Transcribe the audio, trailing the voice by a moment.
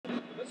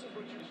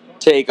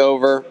Take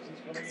over.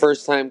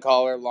 First time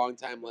caller, long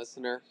time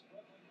listener.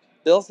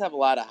 Bills have a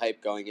lot of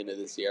hype going into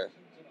this year.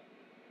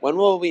 When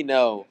will we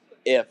know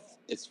if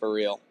it's for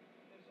real?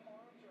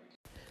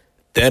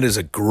 That is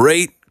a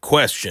great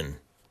question,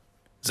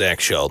 Zach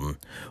Sheldon.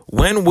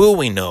 When will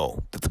we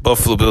know that the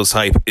Buffalo Bills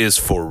hype is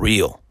for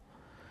real?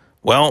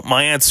 Well,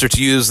 my answer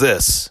to you is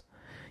this.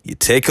 You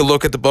take a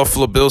look at the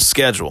Buffalo Bills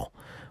schedule.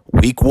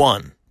 Week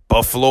 1,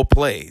 Buffalo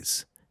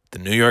plays the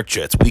New York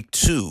Jets. Week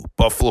 2,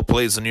 Buffalo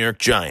plays the New York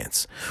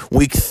Giants.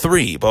 Week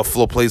 3,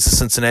 Buffalo plays the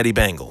Cincinnati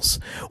Bengals.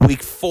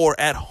 Week 4,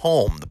 at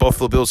home, the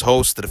Buffalo Bills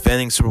host the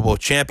defending Super Bowl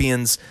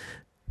champions,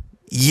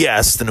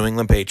 yes, the New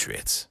England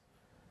Patriots.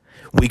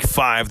 Week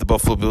 5, the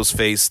Buffalo Bills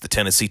face the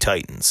Tennessee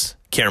Titans.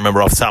 Can't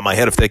remember off the top of my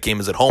head if that game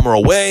is at home or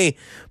away,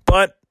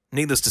 but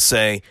needless to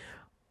say,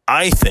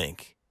 I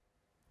think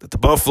that the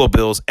Buffalo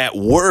Bills, at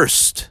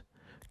worst,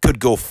 could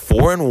go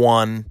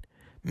 4-1,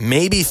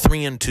 maybe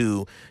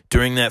 3-2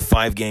 during that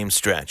 5-game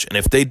stretch. And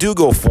if they do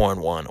go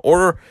 4-1,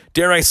 or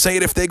dare I say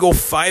it, if they go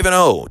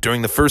 5-0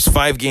 during the first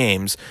 5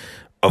 games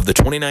of the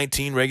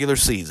 2019 regular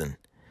season,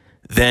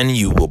 then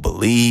you will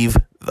believe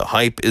the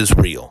hype is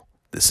real.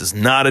 This is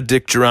not a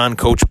Dick Duran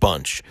coach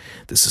bunch.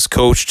 This is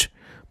coached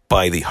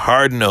by the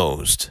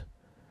hard-nosed,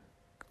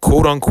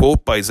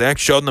 quote-unquote, by Zach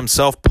Sheldon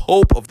himself,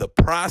 Pope of the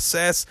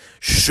process,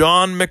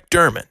 Sean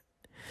McDermott.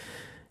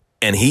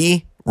 And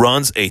he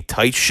runs a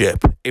tight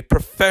ship, a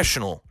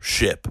professional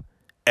ship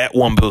at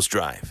One Bills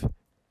Drive.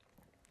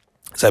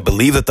 So I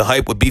believe that the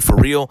hype would be for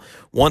real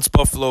once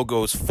Buffalo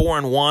goes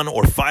 4-1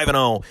 or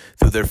 5-0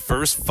 through their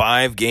first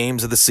 5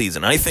 games of the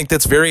season. I think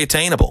that's very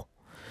attainable.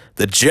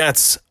 The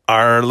Jets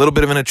are a little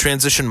bit of in a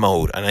transition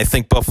mode, and I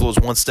think Buffalo's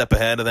one step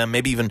ahead of them,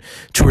 maybe even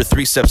 2 or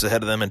 3 steps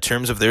ahead of them in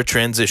terms of their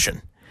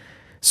transition,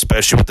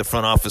 especially with the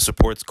front office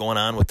reports going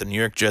on with the New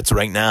York Jets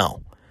right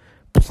now.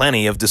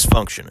 Plenty of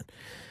dysfunction.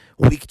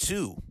 Week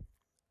 2,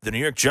 the New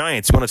York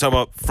Giants, you want to talk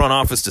about front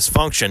office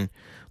dysfunction,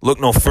 look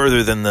no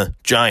further than the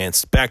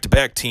Giants.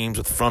 Back-to-back teams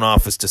with front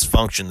office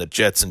dysfunction, the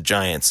Jets and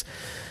Giants.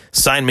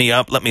 Sign me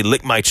up. Let me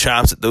lick my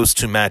chops at those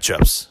 2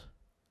 matchups.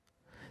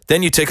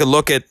 Then you take a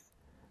look at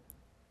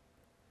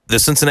the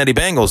Cincinnati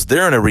Bengals.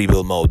 They're in a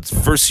rebuild mode.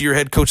 First-year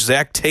head coach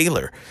Zach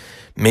Taylor.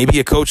 Maybe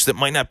a coach that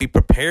might not be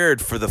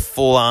prepared for the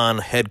full-on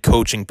head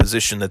coaching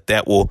position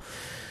that will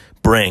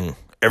bring.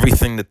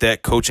 Everything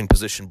that coaching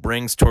position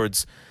brings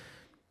towards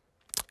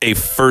a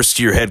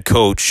first-year head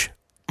coach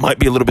might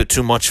be a little bit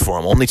too much for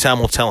him. Only time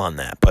will tell on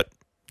that, but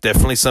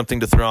definitely something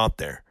to throw out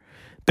there.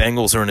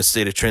 Bengals are in a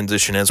state of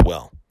transition as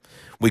well.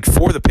 Week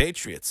 4, the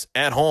Patriots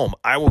at home.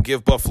 I will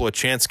give Buffalo a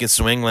chance against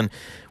New England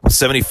with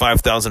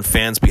 75,000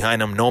 fans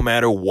behind them no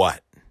matter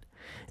what.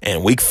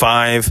 And Week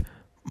 5,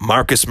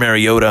 Marcus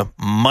Mariota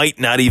might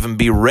not even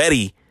be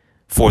ready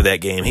for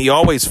that game. He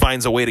always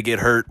finds a way to get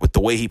hurt with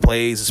the way he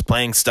plays, his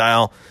playing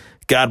style.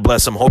 God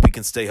bless him. Hope he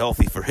can stay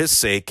healthy for his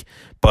sake.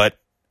 But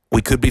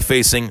we could be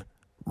facing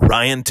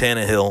Ryan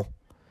Tannehill,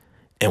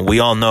 and we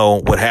all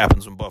know what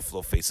happens when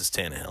Buffalo faces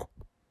Tannehill.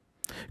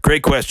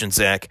 Great question,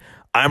 Zach.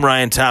 I'm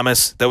Ryan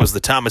Thomas. That was the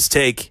Thomas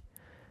Take.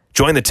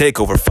 Join the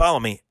takeover. Follow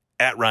me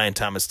at Ryan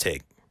Thomas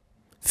Take.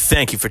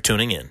 Thank you for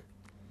tuning in.